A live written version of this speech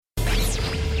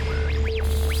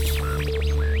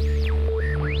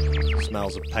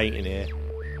Smells of paint in here.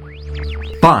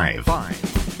 5,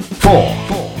 4,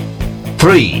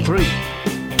 3,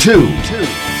 2,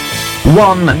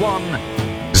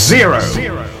 1, 0.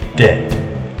 Dead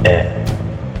air.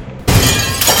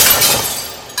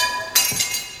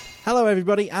 Hello,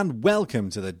 everybody, and welcome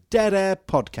to the Dead Air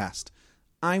Podcast.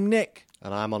 I'm Nick.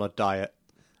 And I'm on a diet.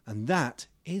 And that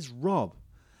is Rob.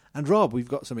 And Rob, we've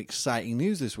got some exciting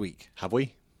news this week. Have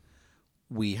we?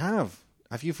 We have.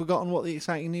 Have you forgotten what the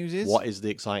exciting news is? What is the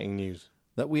exciting news?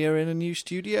 That we are in a new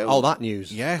studio. Oh, that news.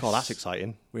 Yes. Oh, that's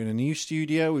exciting. We're in a new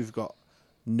studio. We've got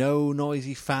no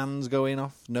noisy fans going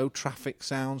off, no traffic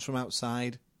sounds from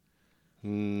outside.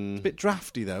 It's a bit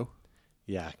drafty, though.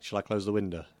 Yeah. Shall I close the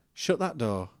window? Shut that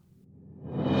door.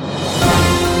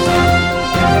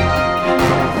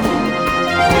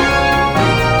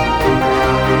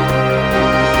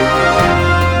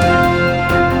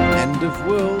 End of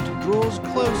world draws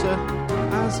closer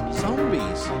as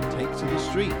zombies take to the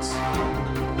streets.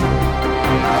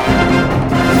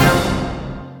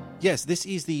 Yes, this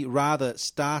is the rather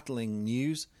startling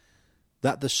news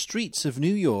that the streets of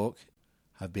New York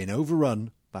have been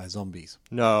overrun by zombies.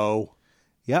 No.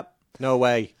 Yep. No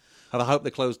way. I hope they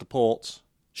close the ports,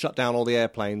 shut down all the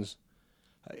airplanes.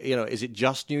 Is it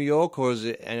just New York or is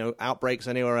it outbreaks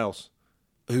anywhere else?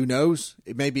 Who knows?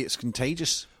 Maybe it's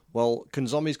contagious. Well, can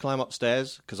zombies climb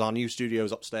upstairs? Because our new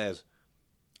studio's upstairs.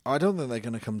 I don't think they're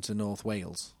going to come to North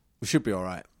Wales. We should be all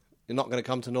right. You're not going to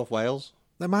come to North Wales?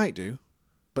 They might do,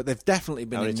 but they've definitely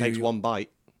been. It only in takes New... one bite.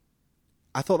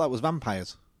 I thought that was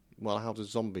vampires. Well, how do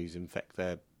zombies infect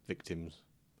their victims?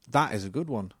 That is a good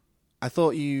one. I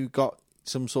thought you got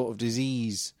some sort of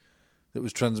disease that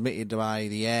was transmitted by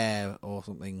the air or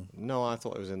something. No, I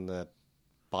thought it was in the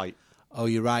bite. Oh,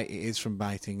 you're right. It is from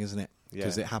biting, isn't it? Yeah.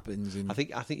 Because it happens in... I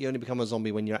think you only become a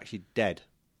zombie when you're actually dead.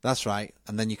 That's right.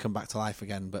 And then you come back to life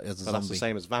again, but as a zombie. That's the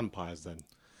same as vampires then.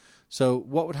 So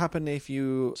what would happen if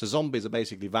you... So zombies are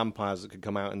basically vampires that could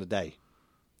come out in the day.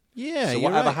 Yeah, So you're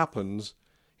whatever right. happens,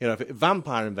 if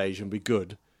vampire invasion would be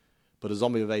good, but a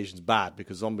zombie invasion's bad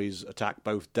because zombies attack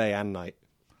both day and night.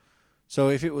 So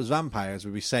if it was vampires,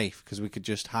 we'd be safe because we could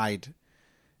just hide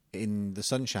in the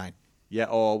sunshine. Yeah,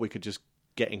 or we could just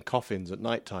get in coffins at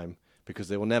night time because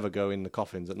they will never go in the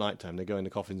coffins at night time. They go in the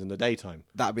coffins in the daytime.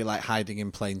 That'd be like hiding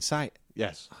in plain sight.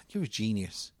 Yes. Oh, you're a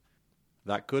genius.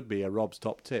 That could be a Rob's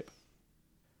top tip.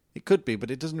 It could be, but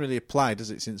it doesn't really apply,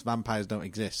 does it, since vampires don't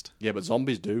exist? Yeah, but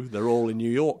zombies do. They're all in New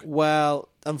York. Well,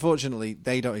 unfortunately,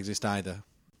 they don't exist either.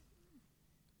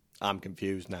 I'm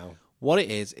confused now. What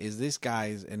it is this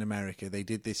guys in America, they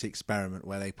did this experiment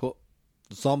where they put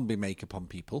zombie makeup on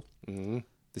people. Mm-hmm.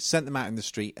 They sent them out in the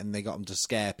street and they got them to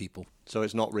scare people. So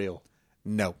it's not real?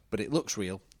 No, but it looks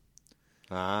real.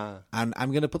 Ah. And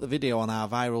I'm going to put the video on our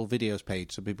viral videos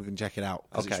page so people can check it out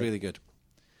because it's Okay. really good.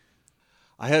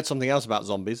 I heard something else about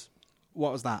zombies.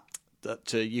 What was that?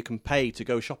 That you can pay to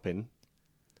go shopping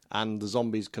and the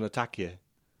zombies can attack you.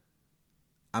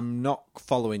 I'm not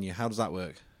following you. How does that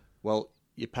work? Well,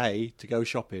 you pay to go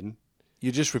shopping.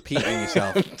 You're just repeating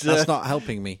yourself. That's not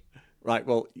helping me. Right,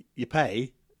 well, you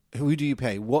pay Who do you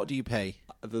pay? What do you pay?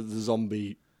 the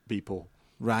zombie people.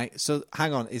 Right. So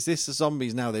hang on. Is this the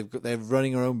zombies now? They're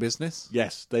running their own business?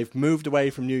 Yes, they've moved away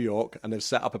from New York and they've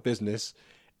set up a business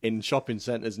in shopping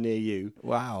centres near you.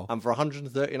 Wow. And for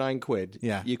 139 quid,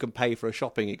 Yeah. you can pay for a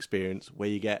shopping experience where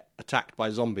you get attacked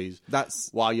by zombies That's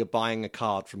while you're buying a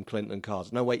card from Clinton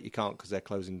Cards. No, wait, you can't because they're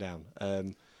closing down.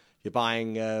 You're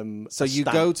buying... so a you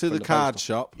stamp go to from the card post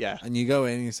shop, Yeah. and you go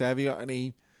in and you say, "Have you got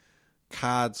any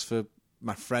cards for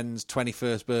my friend's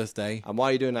 21st birthday?" And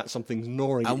while you're doing that, something's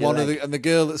gnawing at And your leg. the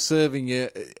girl that's serving you,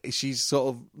 she's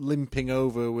sort of limping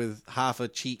over with half her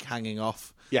cheek hanging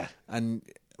off. Yeah. And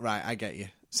right, I get you.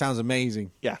 Sounds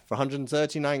amazing. Yeah, for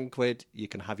 139 quid, you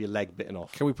can have your leg bitten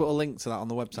off. Can we put a link to that on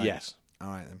the website? Yes. All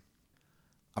right then.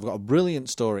 I've got a brilliant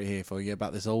story here for you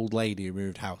about this old lady who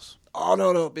moved house. Oh,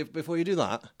 no. Before you do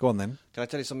that, Go on then. can I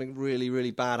tell you something really,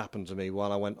 really bad happened to me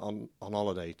while I went on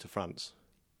holiday to France?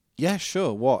 Yeah,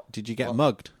 sure. What? Did you get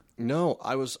mugged? No,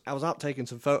 I was out taking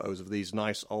some photos of these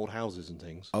nice old houses and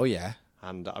things. Oh, yeah.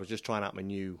 And I was just trying out my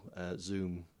new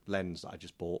zoom lens that I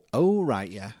just bought. Oh, right,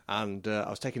 yeah. And I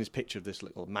was taking this picture of this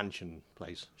little mansion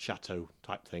place, chateau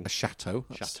type thing. A chateau.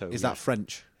 Chateau, Is yeah. that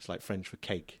French? It's like French for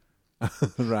cake.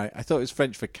 Right. I thought it was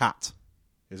French for cat.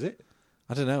 Is it?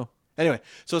 I don't know. Anyway,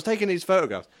 so I was taking these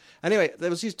photographs. Anyway,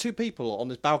 there was these two people on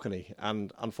this balcony,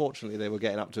 and unfortunately they were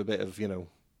getting up to a bit of,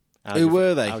 Who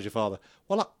were they? How's your father?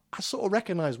 Well, I sort of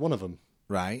recognised one of them.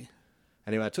 Right.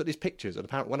 Anyway, I took these pictures, and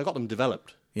apparently when I got them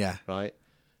developed, Yeah. right,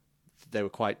 they were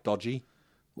quite dodgy.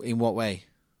 In what way?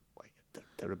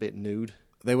 They're a bit nude.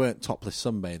 They weren't topless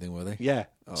sunbathing, were they? Yeah.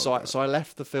 Oh, So I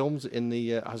left the films in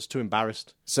the. I was too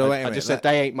embarrassed. So wait a I minute, just said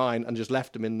they ain't mine and just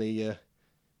left them in the. You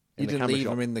the didn't camera leave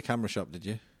shop. them in the camera shop, did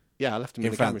you? Yeah, I left them in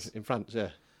in the France? camera in France. Yeah.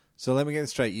 So let me get this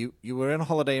straight. You were on a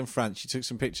holiday in France. You took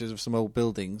some pictures of some old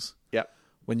buildings. Yep.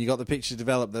 When you got the pictures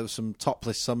developed, there was some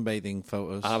topless sunbathing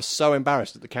photos. And I was so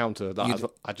embarrassed at the counter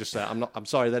that I just said, I'm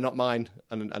sorry, they're not mine,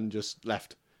 and just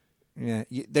left. Yeah,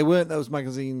 they weren't those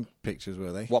magazine pictures,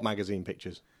 were they? What magazine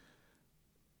pictures?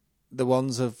 The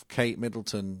ones of Kate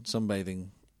Middleton sunbathing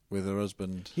with her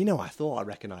husband. You know, I thought I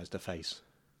recognised her face.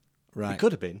 Right. It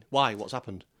could have been. Why? What's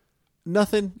happened?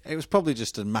 Nothing. It was probably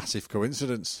just a massive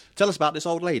coincidence. Tell us about this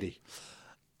old lady.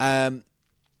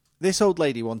 This old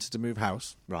lady wanted to move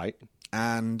house, Right.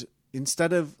 and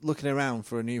instead of looking around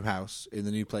for a new house in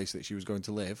the new place that she was going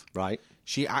to live, Right.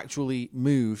 she actually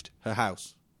moved her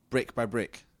house brick by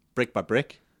brick. Brick by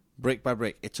brick. Brick by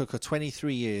brick. It took her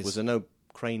 23 years. Was there no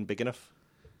crane big enough?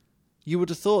 You would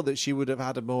have thought that she would have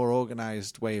had a more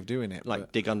organised way of doing it. Like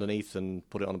but- dig underneath and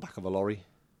put it on the back of a lorry?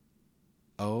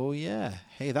 Oh, yeah.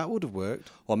 Hey, that would have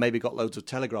worked. Or maybe got loads of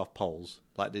telegraph poles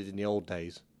like they did in the old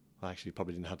days. Well, actually,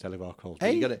 probably didn't have telegraph poles. But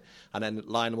Hey. you got it, and then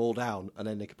line them all down, and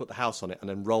then they could put the house on it, and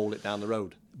then roll it down the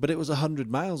road. But it was 100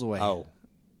 miles away. Oh,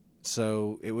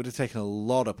 So it would have taken a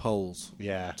lot of poles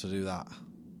yeah. to do that.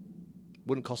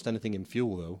 Wouldn't cost anything in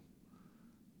fuel, though.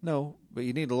 No, but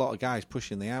you need a lot of guys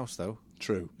pushing the house, though.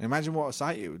 True. Imagine what a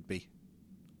sight it would be.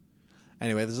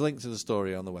 Anyway, there's a link to the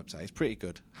story on the website. It's pretty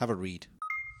good. Have a read.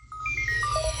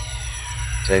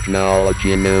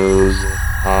 Technology news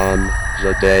on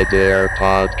the Dead Air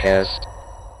Podcast.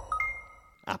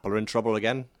 Apple are in trouble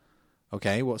again.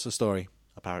 Okay, what's the story?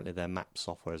 Apparently, their map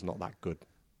software is not that good.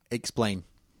 Explain.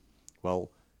 Well,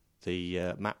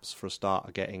 the maps, for a start,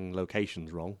 are getting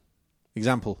locations wrong.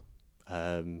 Example.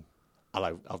 For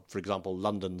example,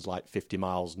 London's like 50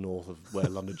 miles north of where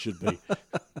London should be.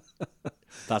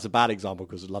 That's a bad example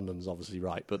because London's obviously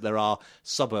right. But there are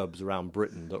suburbs around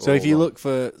Britain that are So if all you wrong. look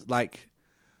for, like,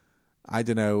 I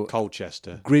don't know,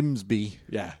 Colchester. Grimsby,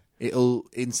 Yeah. it'll,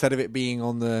 instead of it being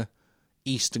on the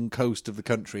eastern coast of the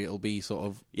country, it'll be sort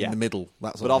of Yeah. in the middle.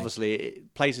 That sort But of thing. obviously,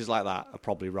 places like that are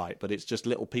probably right. But it's just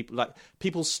little people, like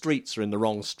people's streets are in the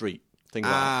wrong street. Things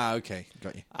like that. Ah, okay.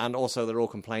 Got you. And also, they're all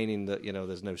complaining that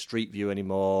there's no Street View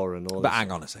anymore and all. But this.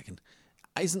 hang on a second.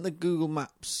 Isn't the Google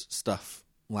Maps stuff,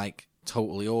 like,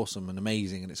 totally awesome and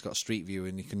amazing, and it's got Street View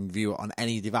and you can view it on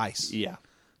any device? Yeah,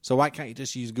 So why can't you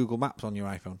just use Google Maps on your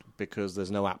iPhone? because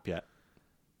there's no app yet.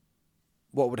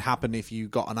 What would happen if you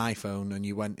got an iPhone and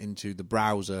you went into the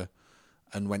browser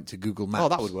and went to Google Maps? Oh,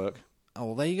 that would work. Oh,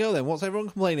 well, there you go then. What's everyone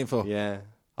complaining for? Yeah,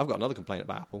 I've got another complaint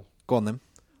about Apple. Go on then.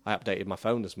 I updated my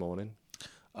phone this morning.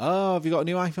 Oh, have you got a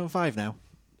new iPhone 5 now?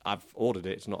 I've ordered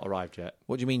it. It's not arrived yet.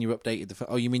 What do you mean you updated the phone?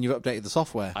 Oh, you mean you've updated the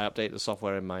software? I updated the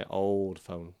software in my old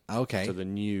phone Okay. to the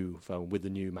new phone with the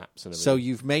new maps and everything. So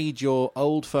you've made your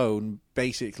old phone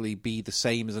basically be the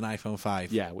same as an iPhone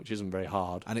 5. yeah, which isn't very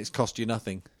hard. And it's cost you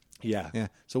nothing. Yeah, Yeah.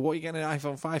 So what are you getting an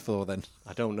iPhone 5 for then?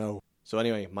 I don't know. So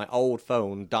anyway, my old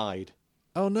phone died.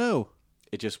 Oh, no.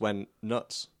 It just went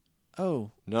nuts. Oh.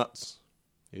 Nuts.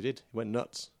 It did. It went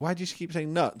nuts. Why do you keep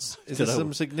saying nuts? Is there Dunno.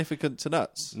 some significant to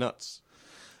nuts? Nuts.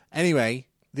 Anyway,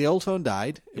 the old phone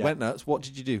died. It Yeah. went nuts. What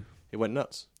did you do? It went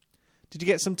nuts. Did you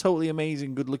get some totally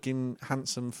amazing, good-looking,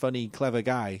 handsome, funny, clever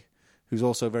guy who's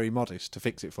also very modest to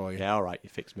fix it for you? Yeah, all right. You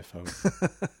fixed my phone.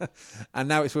 And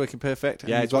now it's working perfect. And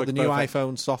Yeah, you've it's got the working new perfect.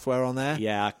 iPhone software on there.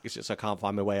 Yeah, it's just I can't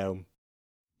find my way home.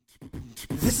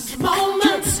 This is the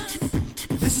moment.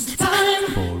 This is the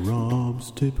time. For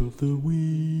Rob's tip of the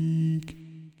week.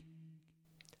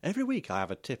 Every week I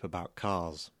have a tip about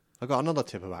cars. I've got another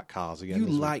tip about cars again. You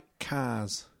this week. like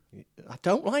cars. I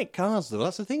don't like cars, though.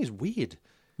 That's the thing. It's weird.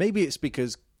 Maybe it's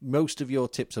because most of your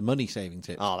tips are money-saving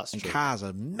tips. Oh, that's and true. cars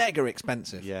are mega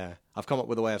expensive. Yeah. I've come up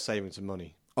with a way of saving some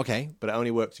money. Okay. But it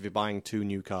only works if you're buying 2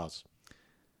 new cars.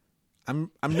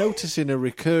 I'm noticing a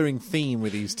recurring theme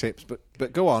with these tips,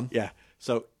 but go on. Yeah.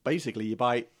 So basically, you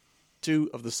buy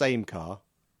 2 of the same car,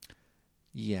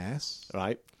 Yes.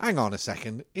 right? Hang on a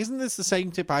second. Isn't this the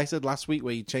same tip I said last week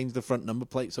where you change the front number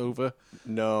plates over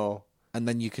No. and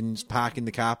then you can park in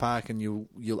the car park and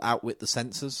you'll outwit the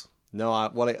sensors? No,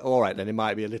 all right, then it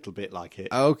might be a little bit like it.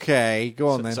 Okay, go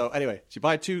on then. So anyway, so you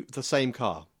buy 2 of the same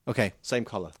car, Okay. same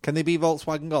colour. Can they be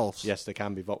Volkswagen Golfs? Yes, they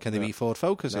can be Volkswagen. Can they be Ford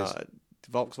Focuses? No,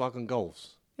 Volkswagen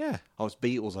Golfs. Yeah. Oh, it's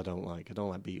Beetles I don't like. I don't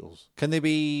like Beetles. Can they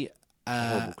be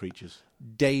Horrible creatures.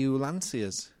 Daewoo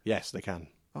Lancias? Yes, they can.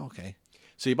 Okay.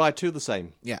 So you buy 2 of the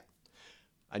same, Yeah,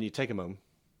 and you take them home.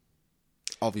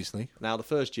 obviously. Now, the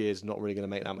first year is not really going to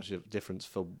make that much of a difference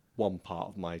for one part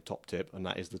of my top tip, and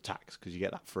that is the tax, because you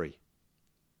get that free.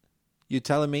 You're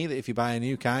telling me that if you buy a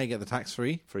new car, you get the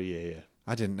tax-free? For a year, yeah.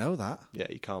 I didn't know that. Yeah,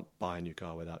 you can't buy a new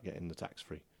car without getting the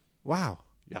tax-free. Wow.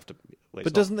 You have to... Well,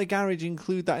 But doesn't the garage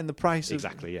include that in the price?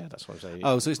 Exactly, yeah, that's what I'm saying.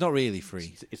 Oh, so it's not really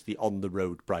free. It's the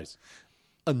on-the-road price.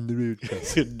 On the road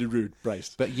price. On-the-road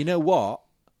price. But you know what?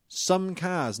 Some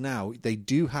cars now, they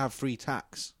do have free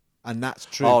tax. And that's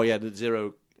true. Oh, yeah, the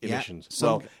zero Yeah, emissions.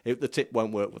 some- Well, the tip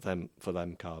won't work with them for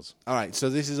them cars. All right, so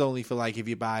this is only for like if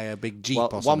you buy a big Jeep Well,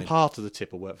 or one something. part of the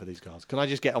tip will work for these cars. Can I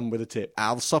just get on with the tip?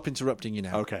 I'll stop interrupting you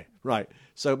now. Okay, right.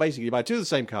 So basically, you buy two of the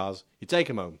same cars, you take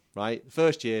them home, right?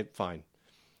 First year, fine.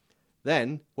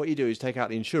 Then what you do is take out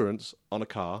the insurance on a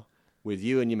car with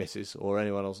you and your missus or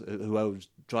anyone else who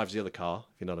drives the other car,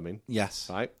 if you know what I mean. Yes.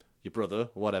 Right? Your brother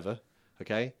or whatever,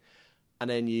 okay? And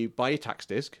then you buy your tax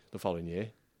disc the following year.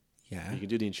 Yeah. You can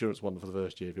do the insurance one for the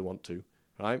first year if you want to,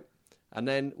 right? And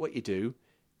then what you do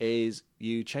is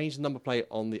you change the number plate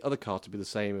on the other car to be the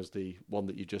same as the one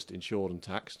that you just insured and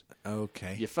taxed.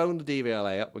 Okay. You phone the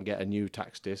DVLA up and get a new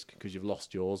tax disc because you've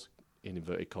lost yours, in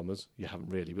inverted commas. You haven't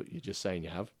really, but you're just saying you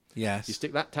have. Yes. You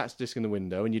stick that tax disc in the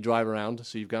window and you drive around,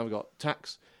 so you've got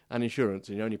tax and insurance,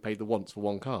 and you only paid the once for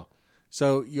one car.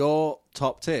 So your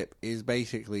top tip is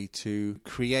basically to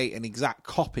create an exact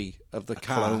copy of the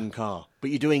car Clone car.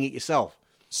 But you're doing it yourself.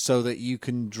 so that you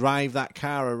can drive that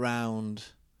car around.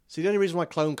 See, the only reason why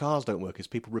clone cars don't work is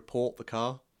people report the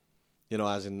car. You know,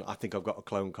 as in, I think I've got a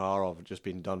clone car, or I've just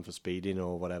been done for speeding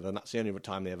or whatever, and that's the only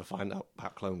time they ever find out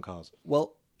about clone cars.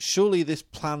 Well, surely this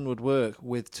plan would work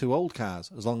with two old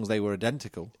cars as long as they were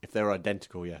identical. If they're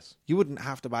identical, yes. You wouldn't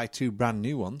have to buy two brand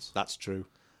new ones. That's true.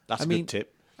 That's I a mean, good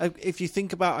tip. If you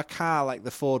think about a car like the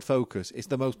Ford Focus, it's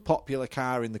the most popular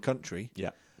car in the country.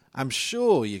 Yeah. I'm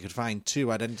sure you could find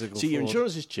two identical See, your Ford-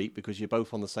 insurance is cheap because you're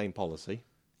both on the same policy,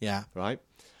 Yeah. right?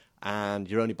 And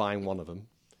you're only buying one of them.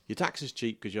 Your tax is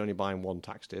cheap because you're only buying one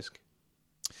tax disc.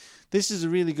 This is a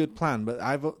really good plan,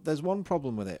 but there's one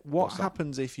problem with it. What What's that?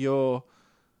 happens if you're...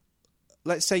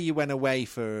 Let's say you went away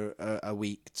for a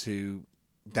week to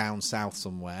down south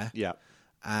somewhere, Yeah.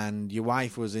 and your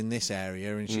wife was in this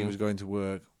area and she was going to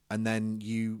work, and then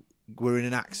you were in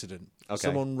an accident. Okay.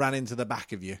 Someone ran into the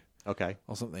back of you Okay.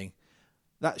 or something.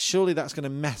 Surely that's going to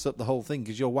mess up the whole thing,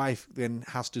 because your wife then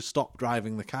has to stop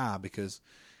driving the car because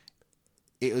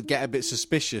it would get a bit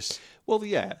suspicious. Well,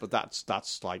 yeah, but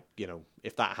that's like, you know,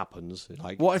 if that happens,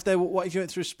 like What if you went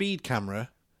through a speed camera?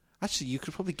 Actually, you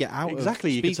could probably get out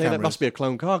exactly, of you speed could say that cameras. must be a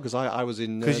clone car because I was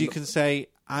in Because you can say,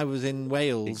 I was in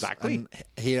Wales. Exactly. And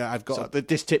here I've got... So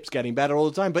this tip's getting better all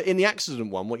the time. But in the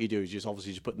accident one, what you do is just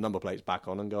obviously just put the number plates back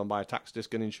on and go and buy a tax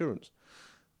disc and insurance.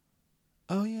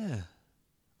 Oh, yeah.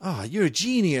 Ah, you're a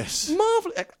genius.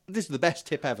 Marvelous! This is the best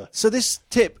tip ever. So this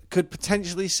tip could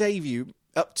potentially save you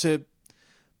up to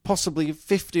possibly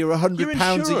 £50 or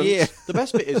 £100 a year. The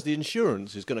best bit is the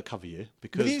insurance is going to cover you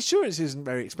But because the insurance isn't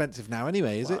very expensive now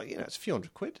anyway, is well, it? you know, it's a few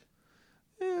 £100.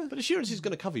 Yeah, but insurance is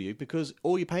going to cover you because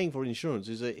all you're paying for in insurance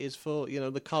is for, you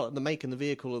know, the car, the make and the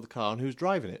vehicle of the car and who's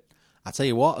driving it. I'll tell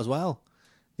you what as well.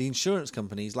 The insurance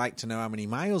companies like to know how many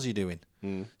miles you're doing.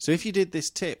 So if you did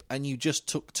this tip and you just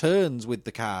took turns with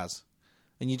the cars,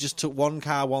 and you just took one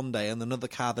car one day and another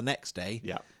car the next day,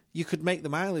 Yeah. you could make the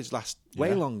mileage last way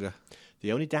Yeah. longer.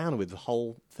 The only down with the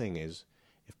whole thing is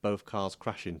if both cars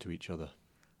crash into each other,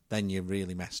 Then you're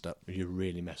really messed up. you're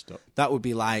really messed up. That would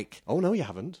be like... Oh no, you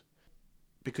haven't,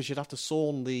 because you'd have to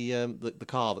sawn the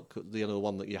car the other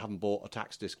one that you haven't bought a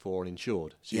tax disc for and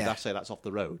insured. So you'd Yeah. have to say that's off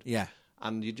the road. Yeah.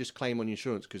 And you just claim on your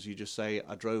insurance because you just say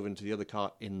I drove into the other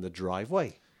car in the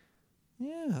driveway.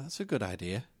 Yeah, that's a good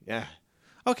idea. Yeah,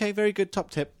 Okay, very good top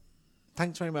tip.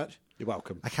 Thanks very much. you're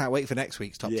welcome. I can't wait for next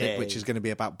week's top tip, Yay. which is going to be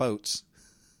about boats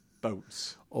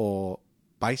Boats. or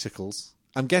bicycles.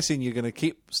 I'm guessing you're going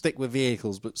to stick with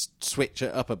vehicles, but switch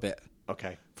it up a bit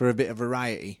Okay, for a bit of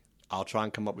variety. I'll try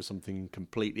and come up with something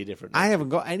completely different. I haven't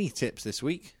got any tips this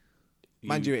week.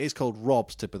 Mind you, it is called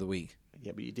Rob's tip of the week.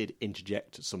 Yeah, but you did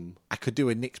interject some. I could do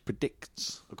a Nick's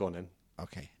predicts. Oh, go on then.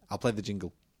 Okay, I'll play the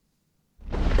jingle.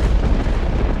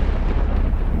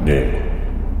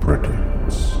 Nick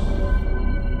predicts.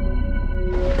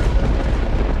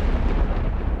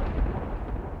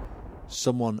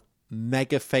 Someone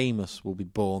mega famous will be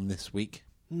born this week.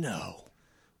 No.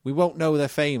 We won't know they're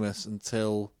famous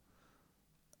until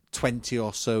 20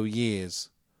 or so years.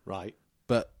 Right.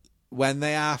 But when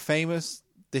they are famous,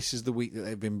 this is the week that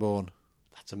they've been born.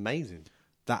 That's amazing.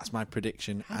 That's my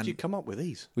prediction. How did you come up with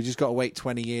these? We just got to wait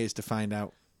 20 years to find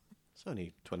out. It's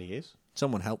only 20 years.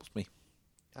 Someone helps me.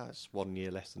 That's 1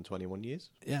 year less than 21 years.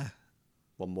 Yeah.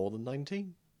 One more than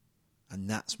 19. And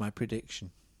that's my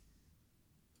prediction.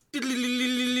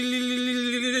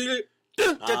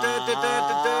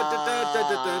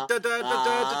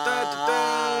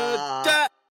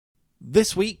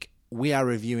 This week, we are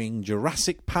reviewing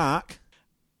Jurassic Park.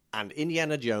 And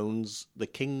Indiana Jones, The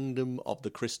Kingdom of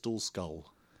the Crystal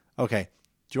Skull. Okay,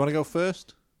 do you want to go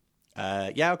first?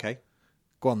 Yeah, okay.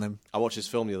 Go on then. I watched this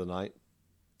film the other night.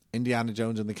 Indiana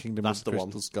Jones and the Kingdom That's of the the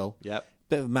Crystal one. Skull. Yep.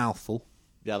 Bit of a mouthful.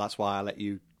 Yeah, that's why I let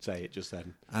you say it just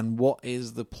then. And what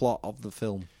is the plot of the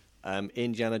film?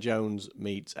 Indiana Jones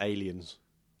meets aliens,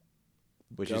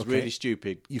 which is Okay. really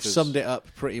stupid. You've 'cause summed it up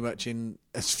pretty much in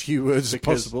as few words as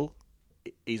Because- possible.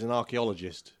 He's an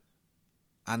archaeologist.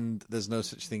 And there's no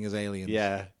such thing as aliens.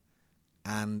 Yeah.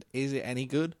 And is it any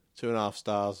good? 2.5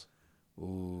 stars.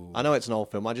 Ooh. I know it's an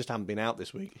old film. I just haven't been out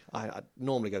this week. I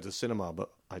normally go to the cinema, but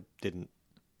I didn't.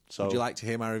 So Would you like to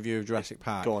hear my review of Jurassic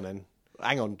Park? Go on then.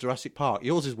 Hang on, Jurassic Park.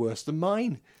 Yours is worse than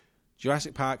mine.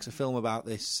 Jurassic Park's a film about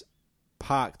this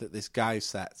park that this guy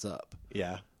sets up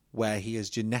Yeah. where he has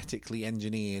genetically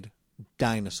engineered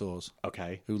dinosaurs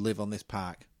Okay. who live on this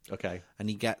park. Okay. And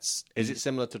he gets... Is it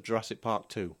similar to Jurassic Park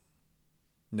 2?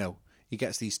 No. He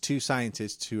gets these two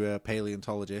scientists who are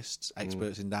paleontologists,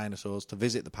 experts in dinosaurs, to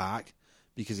visit the park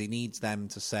because he needs them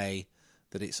to say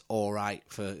that it's all right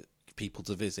for people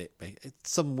to visit.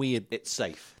 It's some weird... It's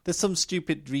safe. There's some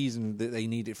stupid reason that they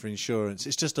need it for insurance.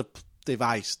 It's just a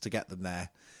device to get them there.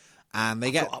 And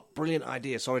they get... Got a brilliant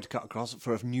idea. Sorry to cut across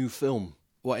for a new film.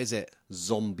 What is it?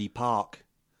 Zombie Park.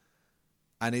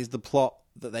 And is the plot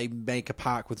that they make a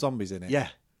park with zombies in it? Yeah.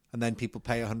 And then people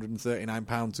pay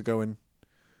 £139 to go and...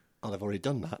 Oh, they've already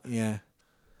done that. Yeah.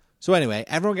 So anyway,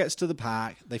 everyone gets to the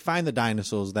park. They find the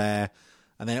dinosaurs there.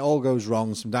 And then it all goes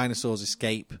wrong. Some dinosaurs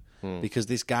escape because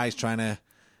this guy's trying to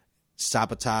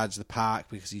sabotage the park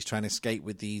because he's trying to escape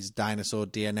with these dinosaur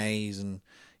DNAs. And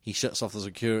he shuts off the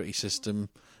security system.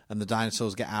 And the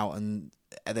dinosaurs get out and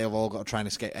they've all got to try and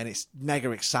escape. And it's mega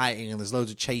exciting. And there's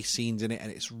loads of chase scenes in it.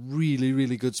 And it's really,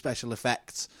 really good special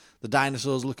effects. The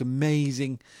dinosaurs look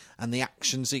amazing. And the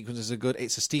action sequences are good.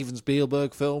 It's a Steven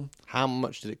Spielberg film. How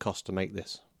much did it cost to make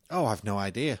this? Oh, I've no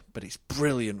idea, but it's a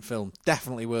brilliant film.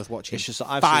 Definitely worth watching. It's just that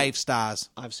I've 5 stars.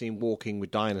 I've seen Walking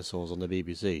with Dinosaurs on the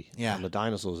BBC. Yeah. And the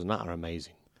dinosaurs in that are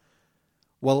amazing.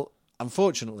 Well,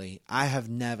 unfortunately, I have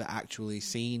never actually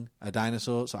seen a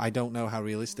dinosaur, so I don't know how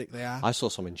realistic they are. I saw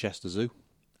some in Chester Zoo.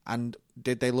 And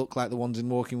did they look like the ones in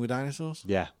Walking with Dinosaurs?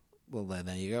 Yeah. Well, then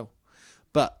there you go.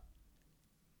 But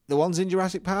the ones in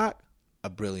Jurassic Park are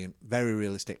brilliant, very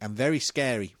realistic, and very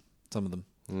scary, some of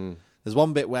them. There's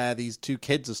one bit where these two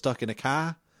kids are stuck in a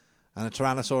car, and a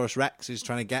Tyrannosaurus Rex is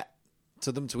trying to get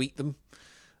to them to eat them,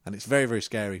 and it's very, very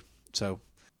scary. So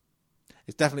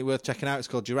it's definitely worth checking out. It's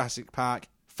called Jurassic Park,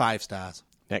 5 stars.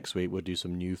 Next week we'll do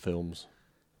some new films.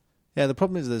 Yeah, the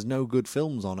problem is there's no good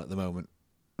films on at the moment.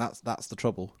 That's the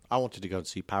trouble. I wanted to go and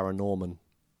see Paranorman.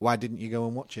 Why didn't you go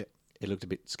and watch it? It looked a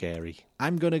bit scary.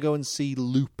 I'm going to go and see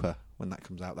Looper when that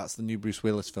comes out. That's the new Bruce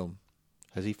Willis film.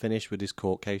 Has he finished with his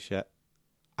court case yet?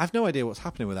 I've no idea what's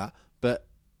happening with that, but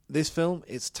this film,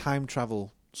 it's time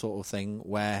travel sort of thing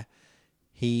where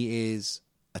he is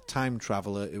a time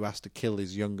traveller who has to kill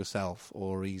his younger self,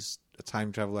 or he's a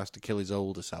time traveller who has to kill his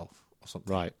older self, or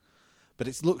something. Right. But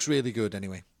it looks really good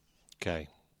anyway. Okay.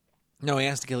 No, he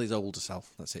has to kill his older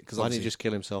self. That's it. Because Why didn't he just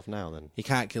kill himself now then? he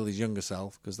can't kill his younger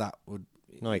self because that would.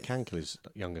 No, he can kill his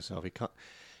younger self. He can't.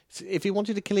 If he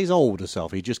wanted to kill his older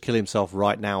self, he'd just kill himself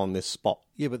right now on this spot.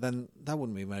 Yeah, but then that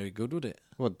wouldn't be very good, would it?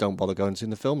 Well, don't bother going and seeing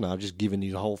the film now. I've just given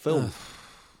you the whole film.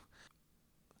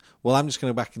 Well, I'm just going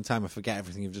to go back in time and forget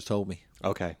everything you've just told me.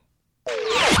 Okay.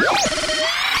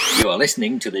 You are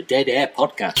listening to the Dead Air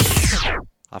Podcast.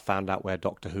 I found out where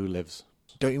Doctor Who lives.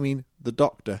 Don't you mean the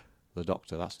Doctor? The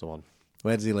Doctor, that's the one.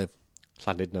 Where does he live?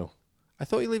 Llandudno. I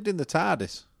thought he lived in the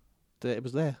TARDIS. It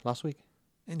was there last week.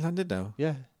 In Llandudno?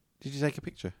 Yeah. Did you take a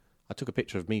picture? I took a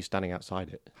picture of me standing outside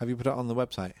it. Have you put it on the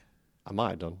website? I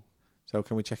might have done. So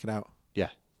can we check it out? Yeah.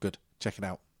 Good. Check it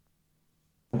out.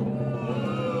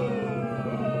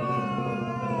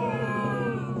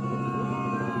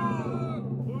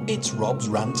 It's Rob's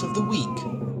Rant of the Week.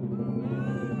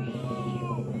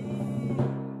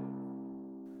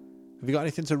 Have you got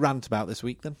anything to rant about this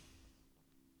week, then?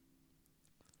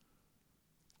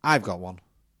 I've got one.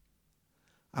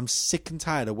 I'm sick and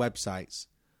tired of websites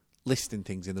listing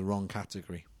things in the wrong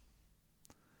category.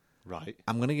 Right.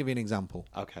 I'm going to give you an example.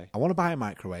 Okay. I want to buy a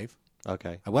microwave.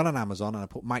 Okay. I went on Amazon and I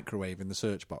put microwave in the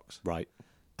search box. Right.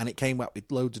 And it came up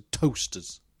with loads of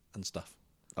toasters and stuff.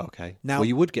 Okay. Now- well,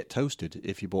 you would get toasted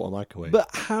if you bought a microwave. But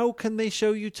how can they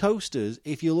show you toasters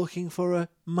if you're looking for a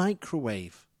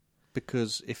microwave?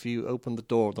 Because if you opened the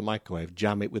door of the microwave,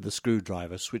 jam it with a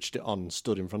screwdriver, switched it on, and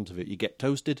stood in front of it, you get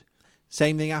toasted.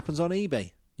 Same thing happens on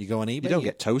eBay. You go on eBay. You don't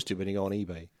get toasted when you go on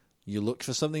eBay. You look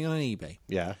for something on eBay,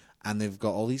 Yeah. and they've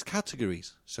got all these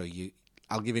categories. So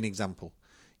I'll give you an example.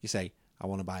 You say, I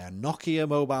want to buy a Nokia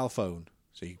mobile phone.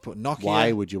 So you put Nokia.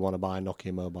 Why would you want to buy a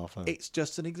Nokia mobile phone? It's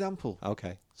just an example.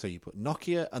 Okay. So you put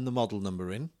Nokia and the model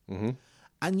number in,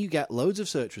 and you get loads of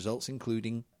search results,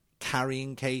 including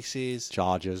carrying cases,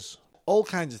 Chargers. all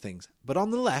kinds of things. But on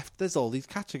the left, there's all these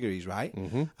categories, right?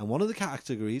 And one of the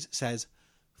categories says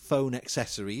phone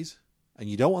accessories, and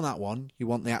you don't want that one. You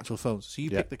want the actual phone. So you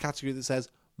Yeah. pick the category that says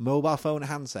mobile phone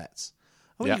handsets.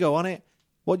 And when Yeah. you go on it,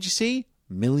 what do you see?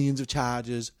 Millions of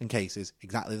chargers and cases,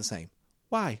 exactly the same.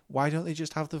 Why? Why don't they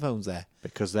just have the phones there?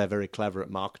 Because they're very clever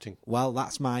at marketing. Well,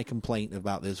 that's my complaint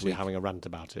about this So week. you're having a rant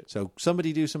about it. So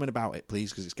somebody do something about it, please,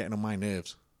 because it's getting on my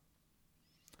nerves.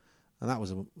 And that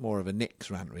was more of a Nick's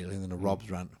rant, really, than a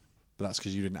Rob's rant. But that's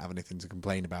because you didn't have anything to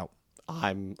complain about.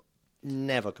 I'm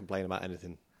never complaining about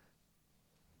anything.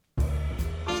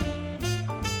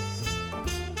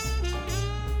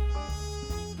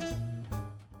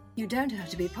 You don't have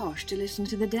to be posh to listen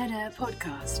to the Dead Air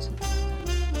podcast.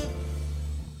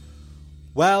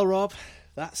 Well, Rob,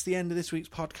 that's the end of this week's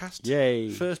podcast. Yay.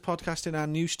 First podcast in our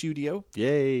new studio.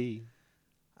 Yay.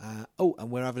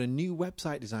 And we're having a new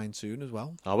website design soon as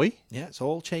well. Are we? Yeah, it's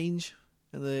all change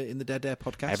in the Dead Air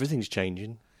podcast. Everything's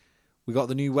changing. We got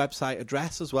the new website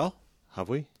address as well. Have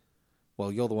we?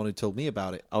 Well, you're the one who told me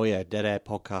about it. Oh, yeah.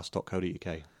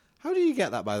 deadairpodcast.co.uk. How do you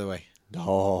get that, by the way?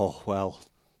 Oh, well,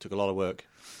 took a lot of work.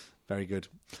 Very good.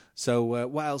 So,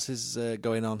 what else is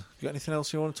going on? You got anything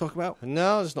else you want to talk about?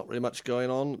 No, there's not really much going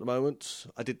on at the moment.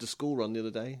 I did the school run the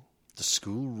other day. The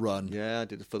school run. Yeah, I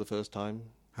did it for the first time.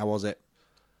 How was it?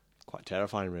 Quite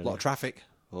terrifying, really. A lot of traffic.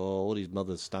 Oh, all these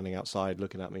mothers standing outside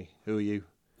looking at me. Who are you?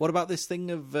 What about this thing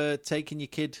of taking your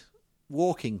kid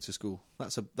walking to school?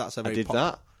 That's a I very did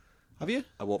that. Have you?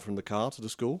 I walked from the car to the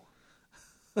school.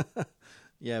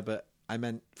 Yeah, but I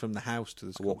meant from the house to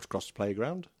the I school. walked across the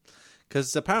playground.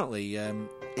 Because apparently, I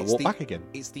it's walked back again.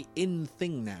 It's the in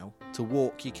thing now to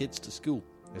walk your kids to school.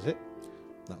 Is it?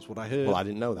 That's what I heard. Well, I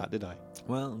didn't know that, did I?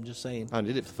 Well, I'm just saying. I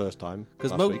did it for the first time.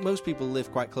 Because last week. most people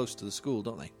live quite close to the school,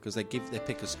 don't they? Because they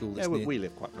pick a school that's Yeah, near. we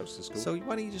live quite close to the school. So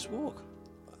why don't you just walk?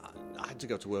 I had to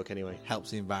go to work anyway.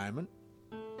 Helps the environment.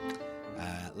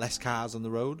 Less cars on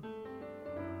the road.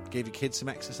 Gave your kids some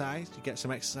exercise. You get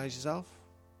some exercise yourself.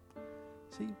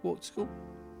 See, walk to school.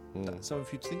 That's something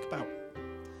for you to think about.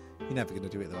 You're never going to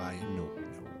do it though, are you? No.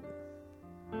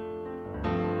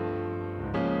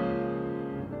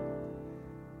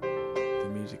 The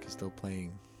music is still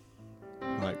playing.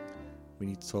 Right. We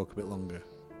need to talk a bit longer.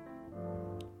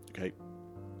 Okay.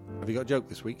 Have you got a joke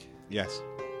this week? Yes.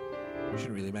 We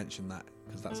shouldn't really mention that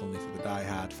because that's only for the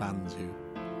die-hard fans who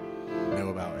know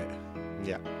about it.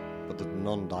 Yeah. But the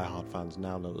non-diehard fans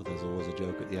now know that there's always a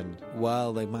joke at the end.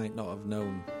 Well, they might not have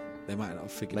known. They might not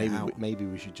have figured it out. Maybe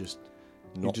we should just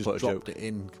You not just put a dropped joke. it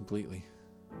in completely.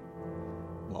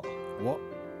 What? What?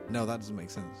 No, that doesn't make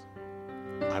sense.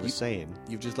 I was saying,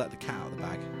 You've just let the cat out of the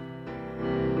bag.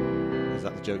 is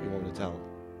that the joke you want me to tell?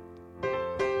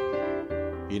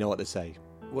 You know what they say.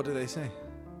 What do they say?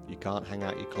 You can't hang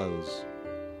out your clothes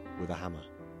with a hammer.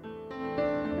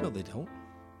 No, they don't.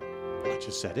 I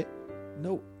just said it.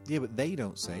 No, yeah, but they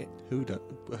don't say it. Who don't?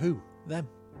 Who? Them.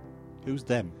 Who's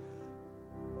them?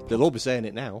 They'll all be saying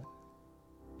it now.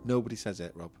 Nobody says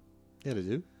it, Rob. Yeah, they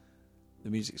do. The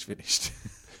music's finished.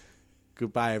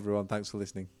 Goodbye, everyone. Thanks for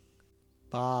listening.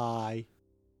 Bye.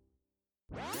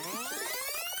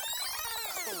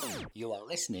 You are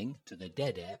listening to the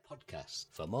Dead Air podcast.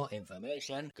 For more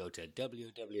information, go to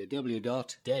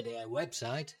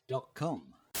www.deadairwebsite.com.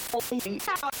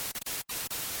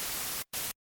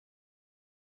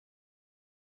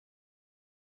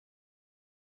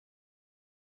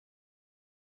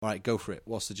 All right, go for it.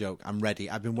 What's the joke? I'm ready.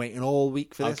 I've been waiting all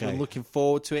week for this. Okay. I'm looking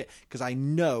forward to it because I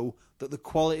know that the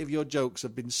quality of your jokes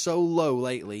have been so low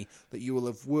lately that you will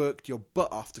have worked your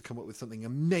butt off to come up with something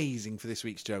amazing for this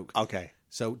week's joke. Okay.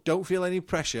 So don't feel any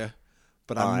pressure,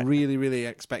 but All I'm right. really, really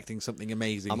expecting something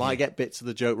amazing. I might here. get bits of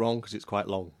the joke wrong because it's quite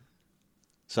long.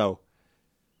 So,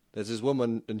 there's this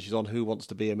woman and she's on Who Wants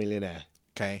to Be a Millionaire.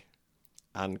 Okay.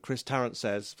 And Chris Tarrant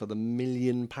says, for the £1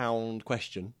 million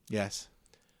question, Yes.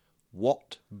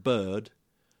 what bird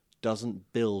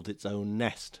doesn't build its own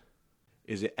nest?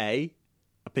 Is it A,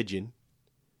 a pigeon,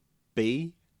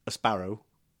 B, a sparrow,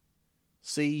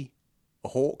 C, a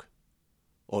hawk,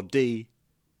 or D,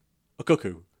 a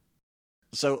cuckoo?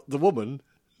 So the woman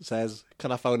says,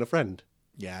 can I phone a friend?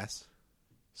 Yes.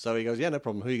 So he goes, yeah, no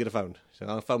problem. Who are you going to phone? She said,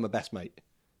 I'll phone my best mate,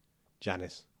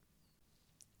 Janice.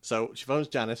 So she phones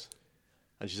Janice,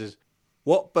 and she says,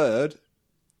 what bird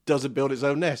doesn't build its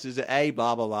own nest? Is it A,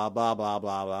 blah, blah, blah, blah, blah,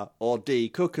 blah, blah, or D,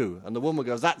 cuckoo? And the woman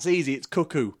goes, that's easy, it's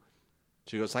cuckoo.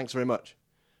 She goes, thanks very much.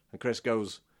 And Chris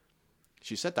goes,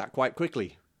 she said that quite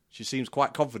quickly. She seems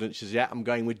quite confident. She says, yeah, I'm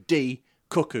going with D,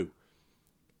 cuckoo.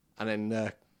 And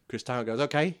then Chris Tower goes,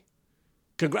 okay,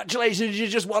 congratulations, you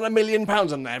just won £1 million.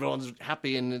 And everyone's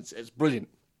happy and it's brilliant.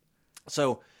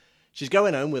 So she's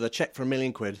going home with a cheque for £1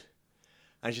 million.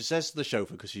 And she says to the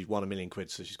chauffeur, because she's won £1 million,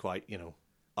 so she's quite,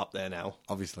 up there now.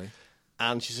 Obviously.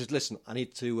 And she says, listen, I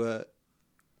need to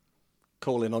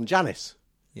call in on Janice.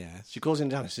 Yes. She calls in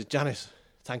Janice, says, Janice,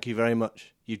 thank you very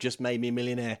much. You've just made me a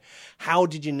millionaire. How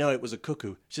did you know it was a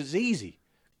cuckoo? She says, it's easy.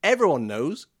 Everyone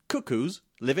knows cuckoos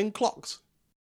live in clocks.